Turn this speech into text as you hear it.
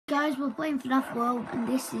Guys, we're playing Fnaf World, and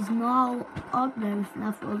this is no ordinary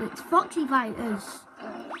Fnaf World. It's Foxy Fighters.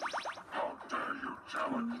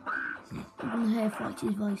 You can hear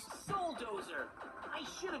Foxy's voice. Bulldozer! I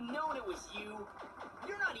should have known it was you.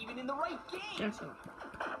 You're not even in the right game. Yes, I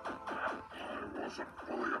wasn't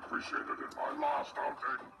fully appreciated in my last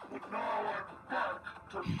outing, but now I'm back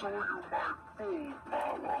to show you my full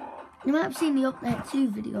power. You might have seen the Update 2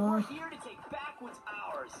 video. We're here to take back what's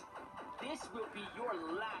ours. This will be your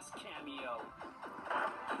last cameo.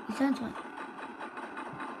 It sounds like...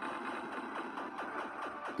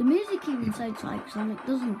 The music even sounds like Sonic,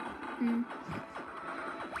 doesn't it? Mm.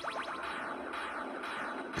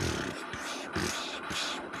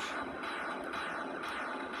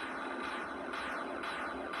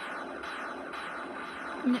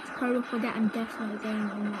 Next power up I get, I'm definitely getting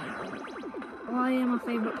on that. Oh, yeah, my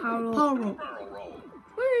favourite power up. Power up. Barrel roll.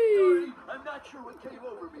 Whee! I'm not sure what came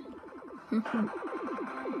over me.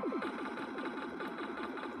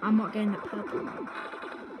 I'm not getting that purple one.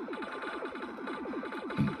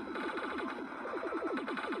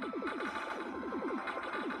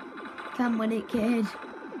 Can win it, kid.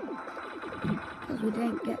 Because we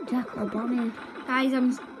didn't get Jack or Bonnie. Guys,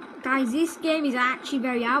 this game is actually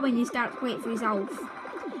very hard when you start to play it for yourself.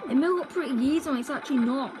 It may look pretty easy, and it's actually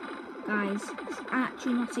not, guys. It's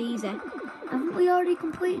actually not easy. Haven't we already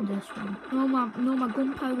completed this one? No, my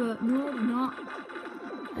gunpowder. No, we're not.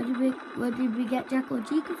 Where did we get Jack or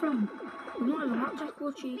Chica from? We're not even at Jack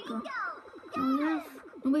or Chica. Oh, yes.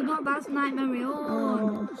 No, we've not. That's Nightmare Real.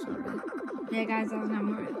 Oh, sorry. Yeah, guys, that was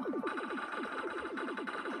Nightmare Real.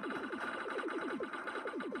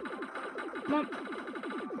 Come on.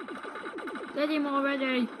 Get him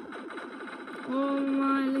already. Oh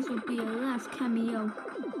my, this will be a last cameo.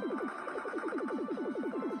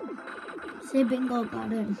 Say bingo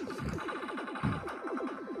got him.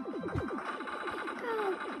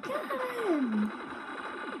 Oh, got him.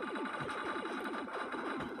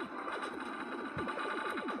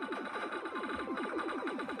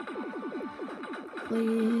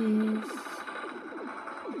 Please.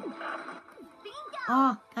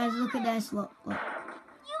 Oh, guys, look at this. Look. You won't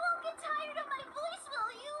get tired of my voice,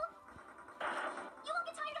 will you? You won't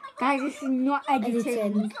get tired of my voice. Guys, this is not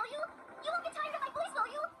editing. Will you? You won't get tired of my voice, will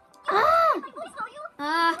you? Ah! My voice, will you?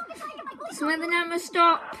 Ah! You won't get tired of my voice. This is when the number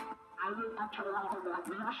stop. That's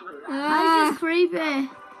just creepy.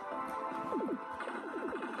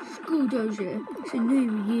 School dozer. It's a new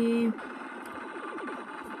year.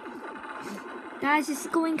 Guys, this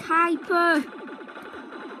is going hyper.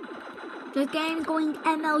 The game's going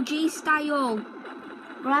MLG style.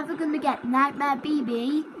 We're either going to get Nightmare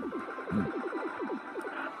BB.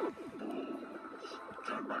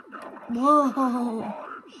 Whoa. More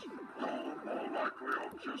likely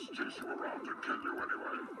I'll just chase you around and kill you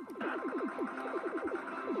anyway.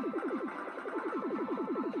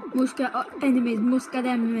 Must get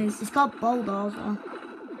enemies. It's got Bulldozer.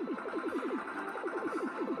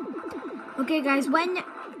 Okay, guys, when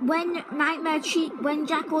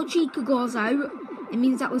Jack or Chica goes out, it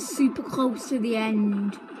means that we're super close to the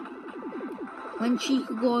end. When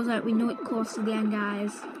Chica goes out, we know it's close to the end,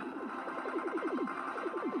 guys.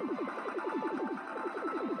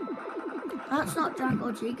 That's not Jack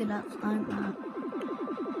or Chica, that's Nightmare.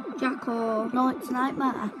 Jack or... No, it's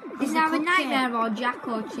Nightmare. Is that a Nightmare or Jack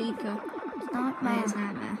or Chica? It's Nightmare. Yeah, it's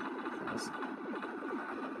Nightmare.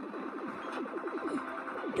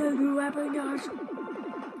 Don't you ever know?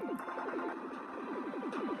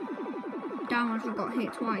 Damn, I just got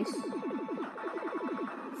hit twice.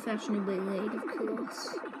 Fashionably laid, of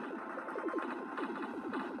course.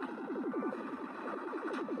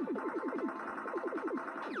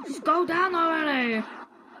 Just go down already! At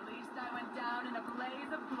least I went down in a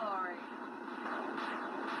blaze of glory.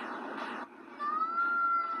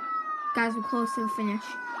 Guys, we're close to the finish.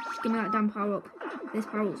 Just give me that damn power up. This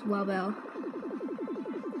power up's well better.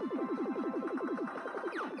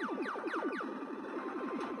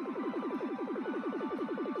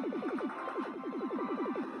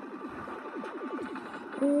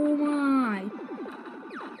 Oh my!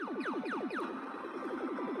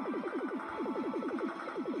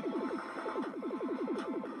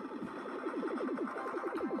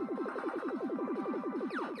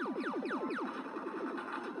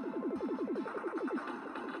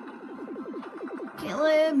 Kill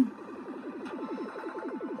him.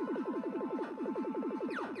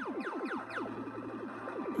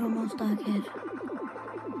 Almost our kid.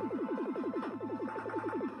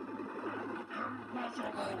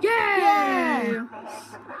 Yeah!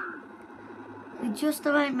 We just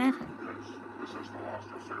about made it. This is the last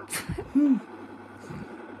of you.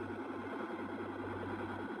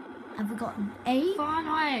 Have we got 8?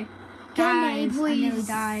 Finally. Can they Guys, I please nearly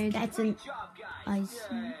died. get an Great job, guys. ice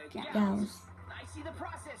Gals. gals? I see the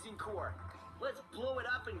processing core. Let's blow it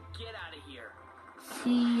up and get out of here.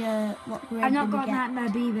 See what grade I've not did we got get? Nightmare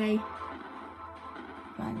BB.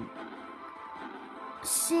 Right.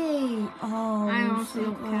 See. Oh, I so honestly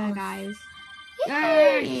don't care, close. guys.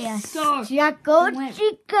 Yes. Yes. So, Jacko wait.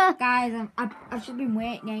 Chica. Guys, I've just been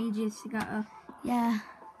waiting ages to get her. Yeah.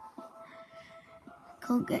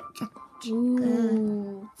 Can't get Jacko Chica.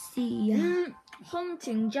 Ooh. See ya.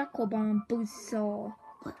 Hunting Jacoban Buzzsaw.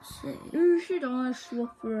 Let's see. Who should I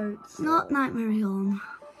slaughter out? Not Nightmare Home.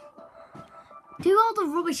 Do all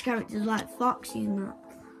the rubbish characters like Foxy and that.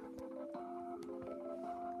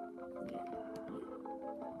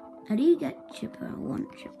 How do you get Chipper? I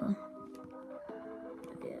want Chipper.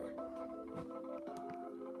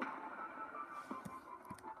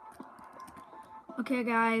 Okay,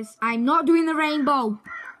 guys, I'm not doing the rainbow.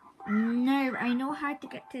 No, I know how to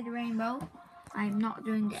get to the rainbow. I'm not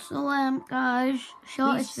doing it. So guys,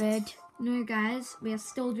 shortest vid. No, guys, we are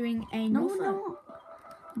still doing a No, nothing.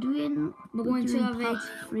 no. We're going to doing have part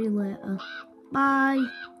 3 later. Bye.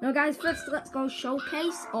 No, guys, first let's go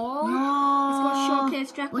showcase all. No. Let's go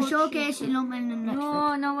showcase Draco. We're showcasing them in the next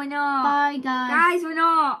No, vid. no, we're not. Bye, guys. Guys, we're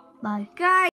not. Bye. Guys.